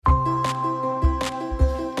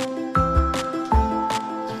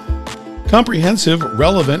Comprehensive,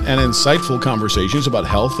 relevant, and insightful conversations about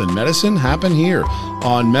health and medicine happen here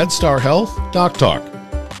on MedStar Health Doc Talk.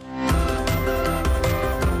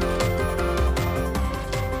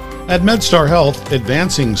 At MedStar Health,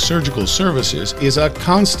 advancing surgical services is a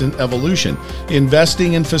constant evolution,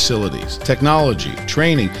 investing in facilities, technology,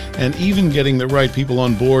 training, and even getting the right people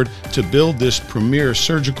on board to build this premier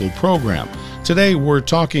surgical program. Today, we're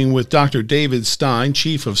talking with Dr. David Stein,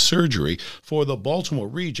 Chief of Surgery for the Baltimore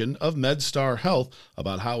region of MedStar Health,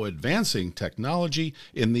 about how advancing technology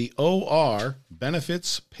in the OR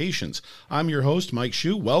benefits patients. I'm your host, Mike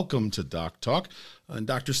Hsu. Welcome to Doc Talk. And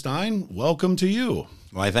Dr. Stein, welcome to you.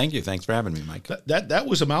 Why, thank you. Thanks for having me, Mike. That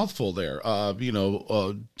was a mouthful there,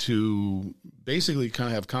 to basically kind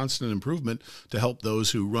of have constant improvement to help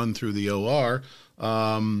those who run through the OR,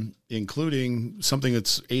 including something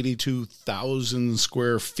that's 82,000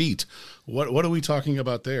 square feet. What are we talking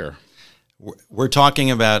about there? We're talking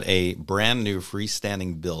about a brand new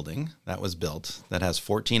freestanding building that was built that has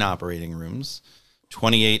 14 operating rooms,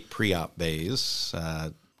 28 pre-op bays,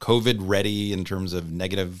 COVID ready in terms of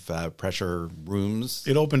negative pressure rooms.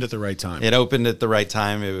 It opened at the right time. It opened at the right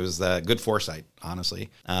time. It was good foresight, honestly.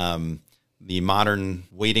 The modern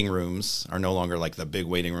waiting rooms are no longer like the big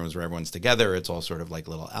waiting rooms where everyone's together. It's all sort of like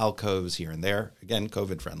little alcoves here and there. Again,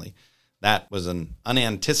 COVID friendly. That was an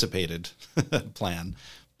unanticipated plan,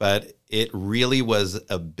 but it really was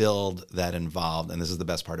a build that involved, and this is the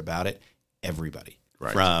best part about it, everybody.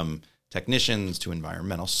 Right. From technicians to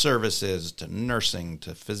environmental services to nursing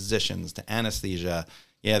to physicians to anesthesia.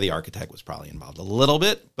 Yeah, the architect was probably involved a little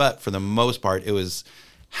bit, but for the most part, it was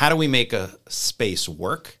how do we make a space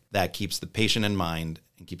work that keeps the patient in mind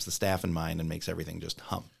and keeps the staff in mind and makes everything just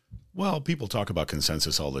hum. Well, people talk about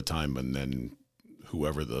consensus all the time, and then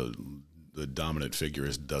whoever the dominant figure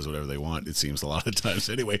is does whatever they want, it seems a lot of times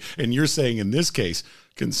anyway. And you're saying in this case,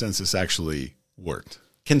 consensus actually worked.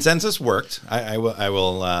 Consensus worked. I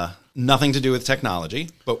will nothing to do with technology,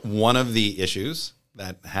 but one of the issues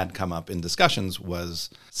that had come up in discussions was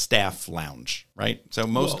staff lounge, right? So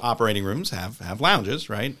most operating rooms have lounges,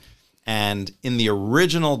 right? And in the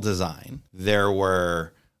original design, there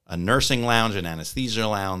were a nursing lounge, an anesthesia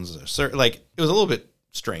lounge, it was a little bit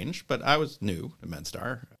strange, but I was new to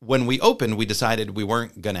MedStar. When we opened, we decided we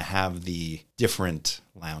weren't going to have the different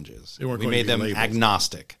lounges. We made them labeled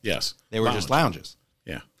agnostic. Yes. They were just lounges.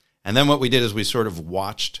 Yeah. And then what we did is we sort of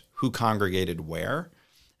watched who congregated where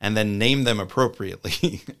and then named them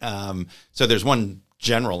appropriately. So there's one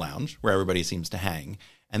general lounge where everybody seems to hang.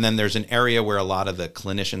 And then there's an area where a lot of the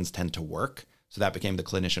clinicians tend to work. So that became the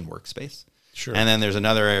clinician workspace. Sure. And then there's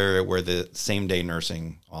another area where the same day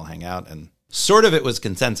nursing all hang out. And sort of it was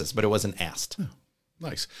consensus, but it wasn't asked. Oh,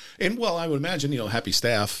 nice. And well, I would imagine, happy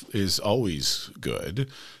staff is always good.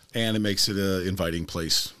 And it makes it an inviting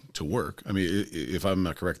place to work. I mean, if I'm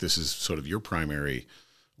not correct, this is sort of your primary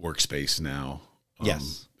workspace now.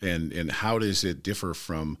 Yes. And how does it differ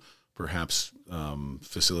from perhaps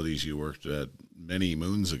facilities you worked at many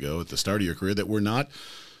moons ago at the start of your career that were not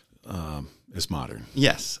as modern?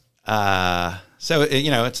 Yes. So,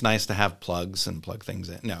 it's nice to have plugs and plug things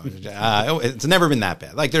in. No, it's never been that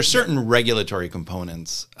bad. Like there's certain regulatory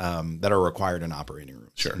components that are required in operating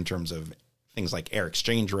rooms. Sure. In terms of things like air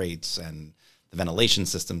exchange rates and the ventilation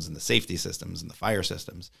systems and the safety systems and the fire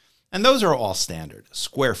systems. And those are all standard.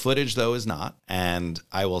 Square footage, though, is not. And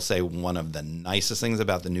I will say one of the nicest things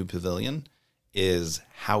about the new pavilion is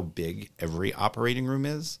how big every operating room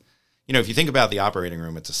is. If you think about the operating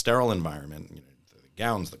room, it's a sterile environment. The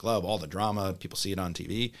gowns, the glove, all the drama, people see it on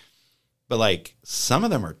TV. But some of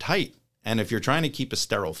them are tight. And if you're trying to keep a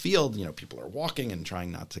sterile field, people are walking and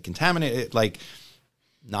trying not to contaminate it,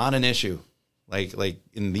 not an issue. Like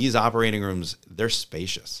in these operating rooms, they're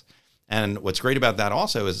spacious. And what's great about that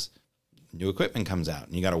also is new equipment comes out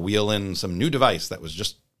and you got to wheel in some new device that was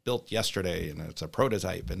just built yesterday and it's a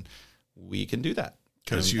prototype, and we can do that.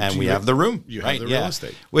 And we have the room. You right? have the real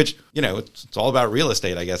estate. Which, it's all about real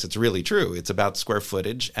estate, I guess. It's really true. It's about square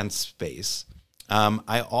footage and space.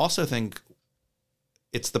 I also think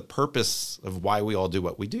it's the purpose of why we all do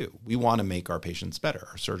what we do. We want to make our patients better,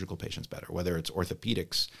 our surgical patients better, whether it's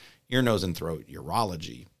orthopedics, ear, nose, and throat,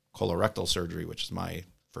 urology, colorectal surgery, which is my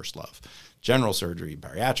first love, general surgery,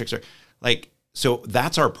 bariatric surgery. So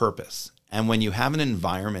that's our purpose. And when you have an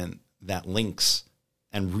environment that links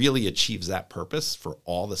and really achieves that purpose for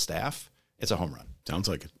all the staff, it's a home run. Sounds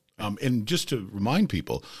like it. And just to remind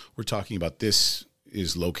people, we're talking about this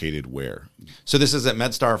is located where? So this is at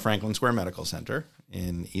MedStar Franklin Square Medical Center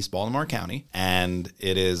in East Baltimore County, and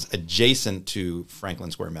it is adjacent to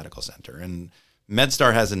Franklin Square Medical Center. And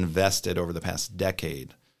MedStar has invested over the past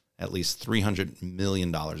decade at least $300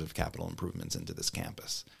 million of capital improvements into this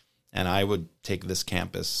campus. And I would take this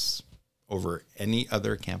campus over any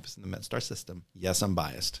other campus in the MedStar system. Yes, I'm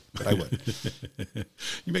biased, but I would.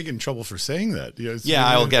 You may get in trouble for saying that. Yeah,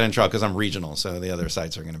 I will get in trouble because I'm regional, so the other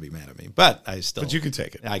sites are going to be mad at me. But But you can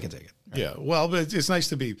take it. I can take it. Right. Yeah, well, but it's nice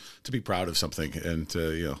to be proud of something, and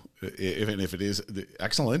even if it is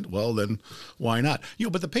excellent, well, then why not?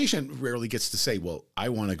 But the patient rarely gets to say, "Well, I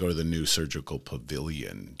want to go to the new surgical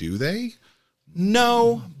pavilion." Do they?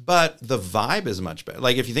 No, but the vibe is much better.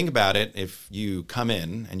 Like if you think about it, if you come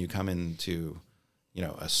in and you come into,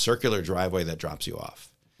 a circular driveway that drops you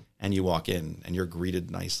off, and you walk in and you're greeted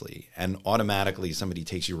nicely, and automatically somebody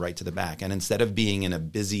takes you right to the back, and instead of being in a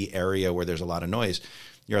busy area where there's a lot of noise,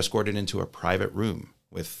 you're escorted into a private room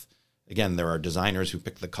with, again, there are designers who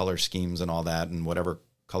pick the color schemes and all that, and whatever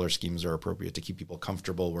color schemes are appropriate to keep people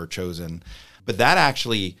comfortable were chosen. But that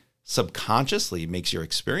actually subconsciously makes your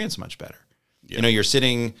experience much better. Yeah. You're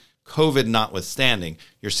sitting, COVID notwithstanding,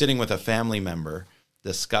 you're sitting with a family member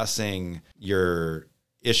discussing your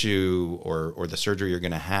issue or the surgery you're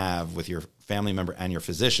going to have with your family member and your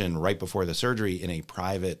physician right before the surgery in a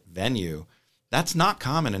private venue. That's not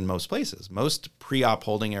common in most places. Most pre-op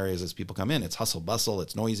holding areas, as people come in, it's hustle bustle,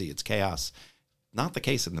 it's noisy, it's chaos. Not the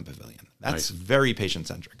case in the pavilion. That's very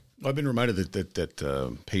patient-centric. I've been reminded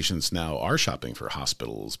that patients now are shopping for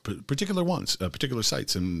hospitals, particular ones, particular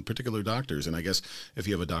sites, and particular doctors. And I guess if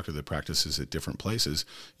you have a doctor that practices at different places,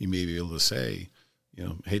 you may be able to say,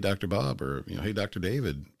 hey, Dr. Bob, or, hey, Dr.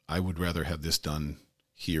 David, I would rather have this done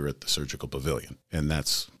here at the surgical pavilion. And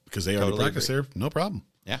that's because they already practice there. No problem.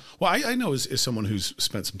 Yeah. Well, I know as someone who's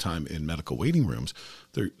spent some time in medical waiting rooms,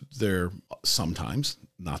 they're sometimes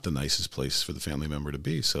not the nicest place for the family member to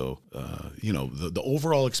be. So, the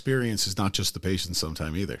overall experience is not just the patient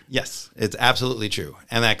sometime either. Yes, it's absolutely true.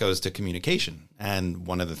 And that goes to communication. And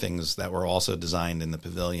one of the things that were also designed in the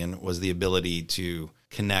pavilion was the ability to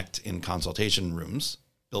connect in consultation rooms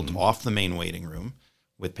built off the main waiting room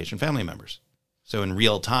with patient family members. So in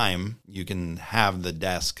real time, you can have the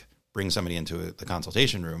desk bring somebody into the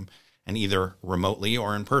consultation room, and either remotely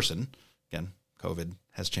or in person, again, COVID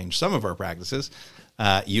has changed some of our practices,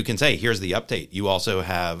 you can say, here's the update. You also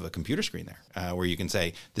have a computer screen there where you can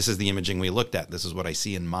say, this is the imaging we looked at. This is what I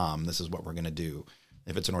see in mom. This is what we're going to do.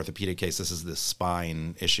 If it's an orthopedic case, this is the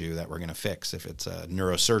spine issue that we're going to fix. If it's a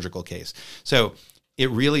neurosurgical case. So it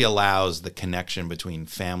really allows the connection between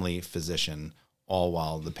family, physician, all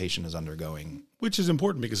while the patient is undergoing. Which is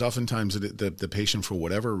important because oftentimes the patient, for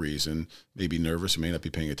whatever reason, may be nervous or may not be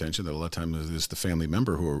paying attention. That a lot of times it's the family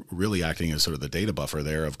member who are really acting as sort of the data buffer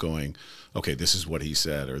there of going, okay, this is what he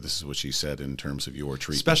said or this is what she said in terms of your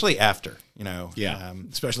treatment. Especially after, Yeah,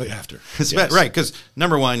 especially after. Yes. Right, because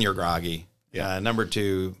number one, you're groggy. Yeah. Number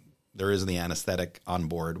two, there is the anesthetic on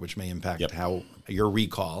board, which may impact how your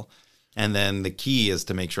recall. And then the key is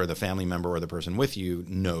to make sure the family member or the person with you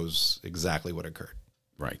knows exactly what occurred.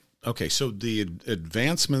 Right. Okay, so the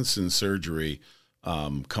advancements in surgery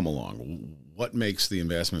come along. What makes the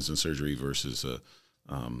advancements in surgery versus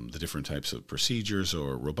the different types of procedures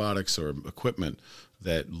or robotics or equipment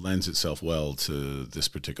that lends itself well to this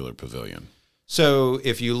particular pavilion? So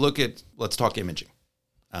if you look at, let's talk imaging.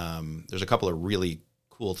 There's a couple of really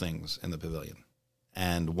cool things in the pavilion.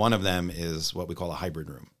 And one of them is what we call a hybrid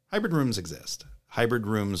room. Hybrid rooms exist. Hybrid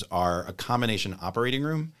rooms are a combination operating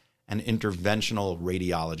room and interventional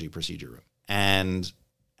radiology procedure room. And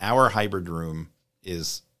our hybrid room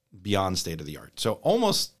is beyond state of the art. So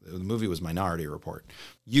almost, the movie was Minority Report.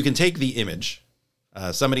 You can take the image,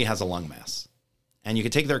 somebody has a lung mass, and you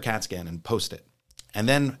can take their CAT scan and post it. And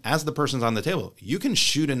then as the person's on the table, you can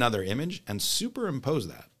shoot another image and superimpose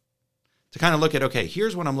that to kind of look at, okay,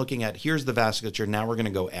 here's what I'm looking at. Here's the vasculature. Now we're going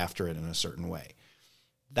to go after it in a certain way.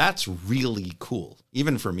 That's really cool.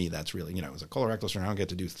 Even for me, that's really, as a colorectal surgeon, I don't get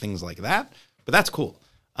to do things like that, but that's cool.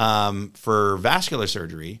 For vascular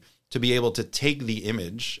surgery, to be able to take the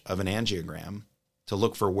image of an angiogram to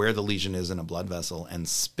look for where the lesion is in a blood vessel and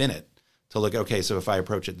spin it to look, okay, so if I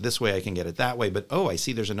approach it this way, I can get it that way, but I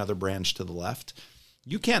see there's another branch to the left.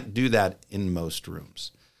 You can't do that in most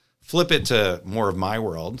rooms. Flip it to more of my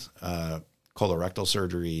world, colorectal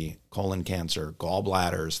surgery, colon cancer,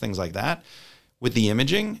 gallbladders, things like that. With the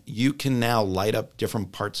imaging, you can now light up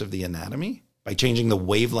different parts of the anatomy by changing the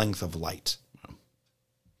wavelength of light. Wow.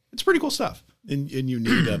 It's pretty cool stuff. And you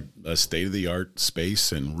need a state-of-the-art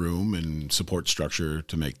space and room and support structure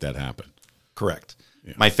to make that happen. Correct.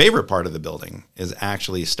 Yeah. My favorite part of the building is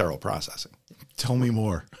actually sterile processing. Tell me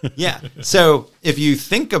more. Yeah. So if you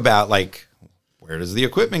think about, where does the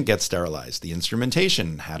equipment get sterilized? The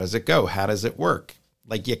instrumentation, how does it go? How does it work?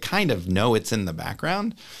 You kind of know it's in the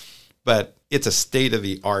background. but it's a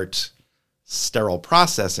state-of-the-art sterile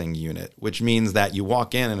processing unit, which means that you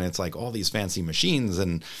walk in and it's like all these fancy machines,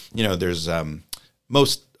 and there's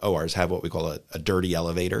most ORs have what we call a dirty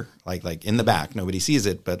elevator, like in the back. Nobody sees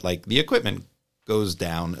it, but like the equipment goes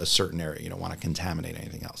down a certain area. You don't want to contaminate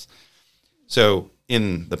anything else. So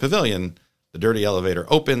in the pavilion, the dirty elevator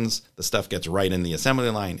opens, the stuff gets right in the assembly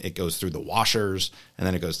line, it goes through the washers, and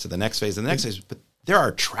then it goes to the next phase and the next phase. But there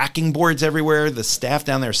are tracking boards everywhere. The staff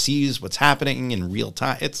down there sees what's happening in real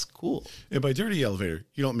time. It's cool. And by dirty elevator,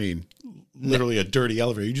 you don't mean literally a dirty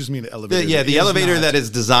elevator. You just mean an elevator. The elevator that is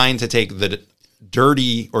designed to take the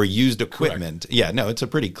dirty or used equipment. Correct. Yeah, no, it's a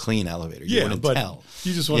pretty clean elevator. You wouldn't tell.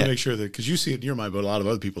 You just want to make sure that, because you see it in your mind, but a lot of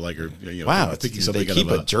other people wow, thinking something they keep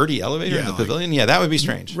a dirty elevator in the pavilion? Yeah, that would be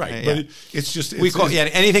strange. Right, but it's just... we call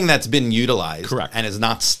anything that's been utilized correct. And is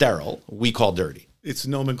not sterile, we call dirty. It's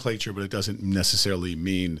nomenclature, but it doesn't necessarily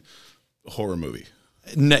mean horror movie.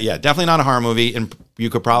 No, yeah, definitely not a horror movie, and you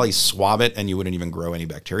could probably swab it and you wouldn't even grow any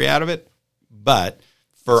bacteria out of it, but...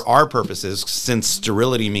 For our purposes, since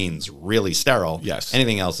sterility means really sterile, yes.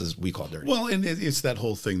 Anything else is we call dirty. Well, and it's that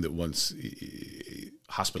whole thing that once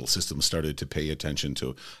hospital systems started to pay attention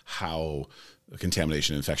to how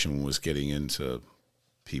contamination infection was getting into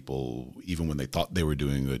people, even when they thought they were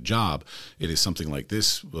doing a good job, it is something like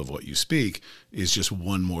this of what you speak is just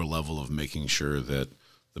one more level of making sure that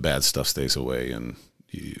the bad stuff stays away and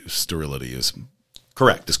sterility is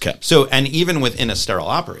correct, is kept. So, and even within a sterile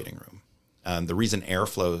operating room. The reason air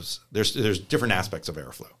flows, there's different aspects of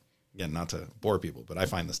airflow. Again, not to bore people, but I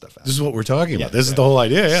find this stuff fascinating. This is what we're talking about. This is the whole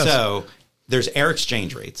idea, yes. So there's air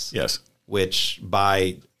exchange rates. Yes. Which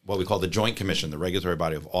by what we call the Joint Commission, the regulatory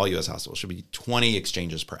body of all U.S. hospitals, should be 20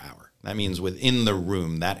 exchanges per hour. That means within the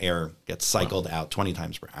room, that air gets cycled out 20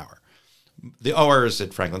 times per hour. The ORs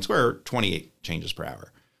at Franklin Square are 28 changes per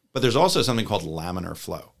hour. But there's also something called laminar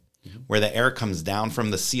flow, where the air comes down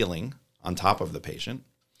from the ceiling on top of the patient,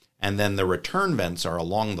 and then the return vents are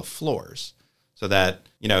along the floors, so that,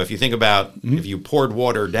 if you think about if you poured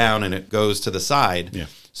water down and it goes to the side,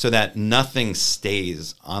 so that nothing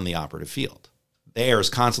stays on the operative field. The air is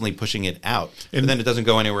constantly pushing it out, and then it doesn't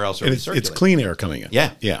go anywhere else or recirculate. It's clean air coming in.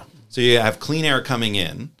 Yeah. Yeah. So you have clean air coming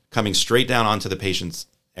in, coming straight down onto the patient's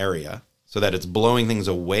area, so that it's blowing things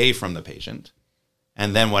away from the patient.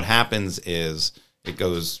 And then what happens is it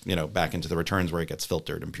goes, back into the returns where it gets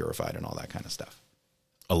filtered and purified and all that kind of stuff.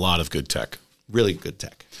 A lot of good tech. Really good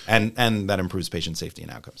tech. And that improves patient safety and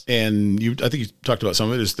outcomes. And I think you talked about some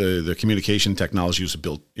of it is the communication technology was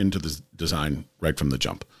built into the design right from the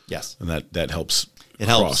jump. Yes. And that helps. It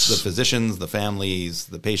helps the physicians, the families,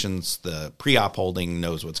 the patients, the pre-op holding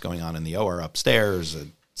knows what's going on in the OR upstairs, et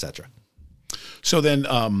cetera. So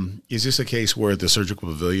then is this a case where at the surgical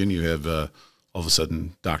pavilion you have all of a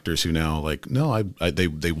sudden doctors who now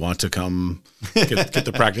they want to come get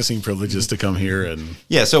the practicing privileges to come here and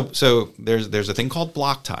so there's a thing called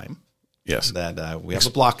block time. Yes, that we have a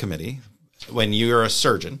block committee. When you're a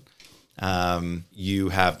surgeon, you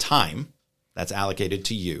have time that's allocated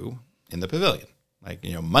to you in the pavilion. Like,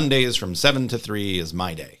 Mondays from 7 to 3 is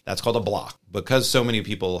my day. That's called a block. Because so many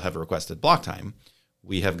people have requested block time,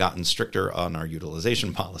 we have gotten stricter on our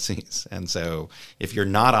utilization policies. And so if you're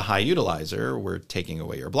not a high utilizer, we're taking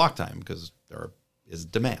away your block time because there is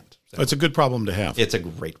demand. So it's a good problem to have. It's a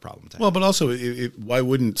great problem to have. Well, but also, why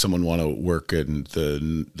wouldn't someone want to work in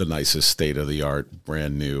the nicest state-of-the-art,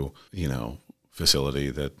 brand new,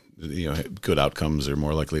 facility that, good outcomes are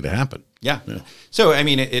more likely to happen? Yeah. So, I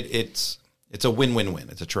mean, it's a win-win-win.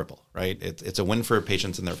 It's a triple, right? It's a win for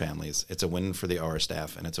patients and their families. It's a win for the OR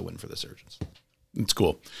staff, and it's a win for the surgeons. It's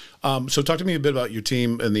cool. So talk to me a bit about your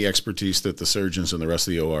team and the expertise that the surgeons and the rest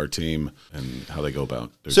of the OR team and how they go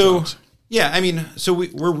about their jobs. Yeah, I mean, so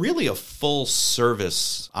we're really a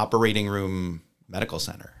full-service operating room medical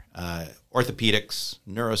center. Orthopedics,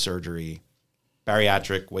 neurosurgery,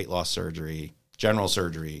 bariatric weight loss surgery, general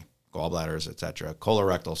surgery, gallbladders, et cetera,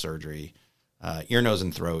 colorectal surgery, ear, nose,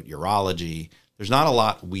 and throat, urology. There's not a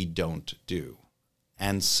lot we don't do.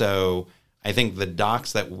 And so I think the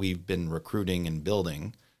docs that we've been recruiting and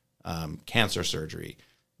building, cancer surgery,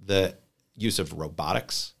 the use of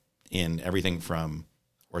robotics in everything from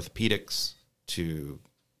orthopedics to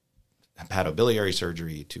hepatobiliary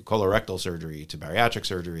surgery to colorectal surgery to bariatric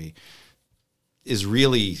surgery is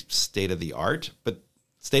really state-of-the-art. But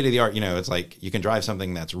state-of-the-art, it's like you can drive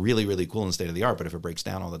something that's really, really cool and state-of-the-art, but if it breaks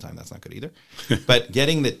down all the time, that's not good either. But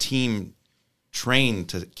getting the team trained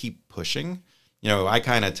to keep pushing, I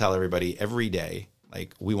kind of tell everybody every day,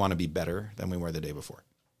 like, we want to be better than we were the day before.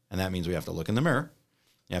 And that means we have to look in the mirror.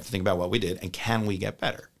 You have to think about what we did and can we get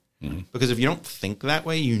better? Mm-hmm. Because if you don't think that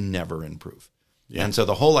way, you never improve. Yeah. And so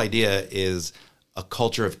the whole idea is a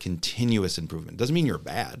culture of continuous improvement. Doesn't mean you're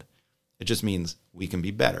bad. It just means we can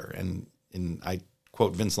be better. And I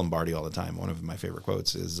quote Vince Lombardi all the time. One of my favorite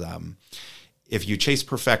quotes is, if you chase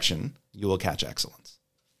perfection, you will catch excellence.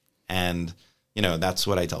 And, that's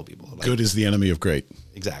what I tell people. Like, good is the enemy of great.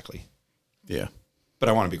 Exactly. Yeah. But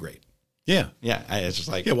I want to be great. Yeah. Yeah. It's just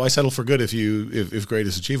like, why settle for good if great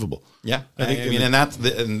is achievable? Yeah. And that's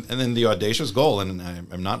and then the audacious goal, and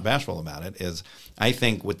I'm not bashful about it, is I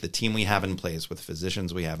think with the team we have in place, with the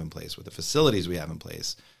physicians we have in place, with the facilities we have in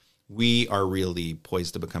place, we are really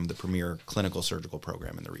poised to become the premier clinical surgical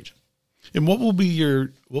program in the region. And what will be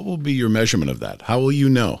your measurement of that? How will you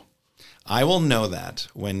know? I will know that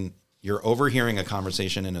when you're overhearing a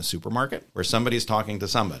conversation in a supermarket where somebody's talking to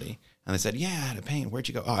somebody and they said, "Yeah, I had a pain. Where'd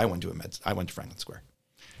you go?" "Oh, I went to Franklin Square."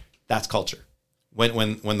 That's culture.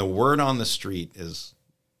 When the word on the street is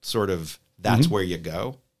sort of that's where you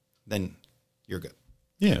go, then you're good.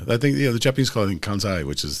 Yeah, I think the Japanese call it Kansai,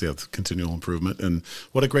 which is the continual improvement, and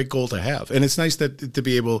what a great goal to have. And it's nice that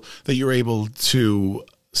you're able to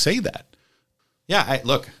say that. Yeah,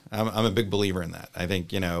 I'm a big believer in that. I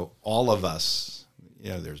think all of us,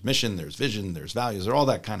 there's mission, there's vision, there's values, there's all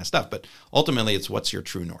that kind of stuff. But ultimately, it's what's your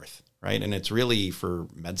true north, right? And it's really for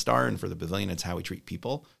MedStar and for the Pavilion, it's how we treat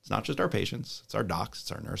people. It's not just our patients, it's our docs,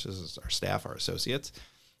 it's our nurses, it's our staff, our associates,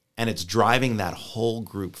 and it's driving that whole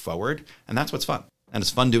group forward. And that's what's fun. And it's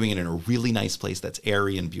fun doing it in a really nice place that's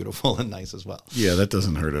airy and beautiful and nice as well. Yeah, that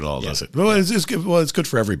doesn't hurt at all, does it? Well, it's good. Well, it's good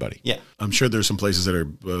for everybody. Yeah. I'm sure there's some places that are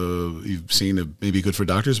you've seen maybe good for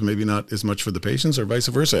doctors, maybe not as much for the patients, or vice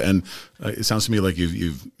versa. And it sounds to me like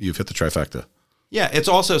you've hit the trifecta. Yeah, it's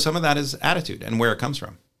also some of that is attitude and where it comes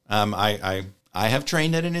from. I have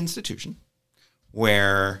trained at an institution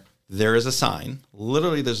where there is a sign.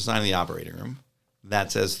 Literally, there's a sign in the operating room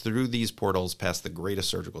that says, "Through these portals pass the greatest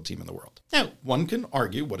surgical team in the world." Now, one can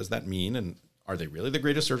argue, what does that mean? And are they really the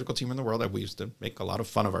greatest surgical team in the world? We used to make a lot of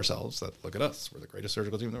fun of ourselves that, look at us, we're the greatest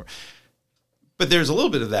surgical team in the world. But there's a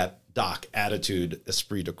little bit of that doc attitude,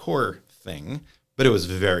 esprit de corps thing, but it was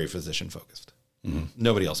very physician focused. Mm-hmm.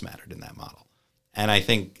 Nobody else mattered in that model. And I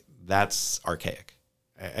think that's archaic.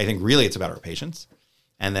 I think really it's about our patients.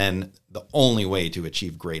 And then the only way to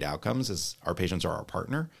achieve great outcomes is our patients are our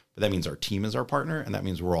partner, but that means our team is our partner, and that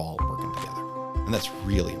means we're all working together. And that's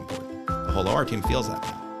really important. The whole OR team feels that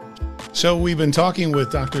now. So we've been talking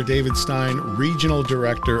with Dr. David Stein, Regional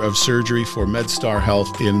Director of Surgery for MedStar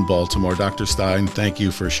Health in Baltimore. Dr. Stein, thank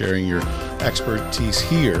you for sharing your expertise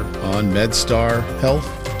here on MedStar Health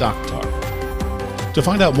Doc Talk. To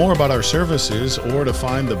find out more about our services or to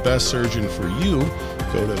find the best surgeon for you,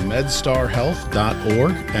 go to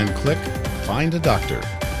medstarhealth.org and click Find a Doctor.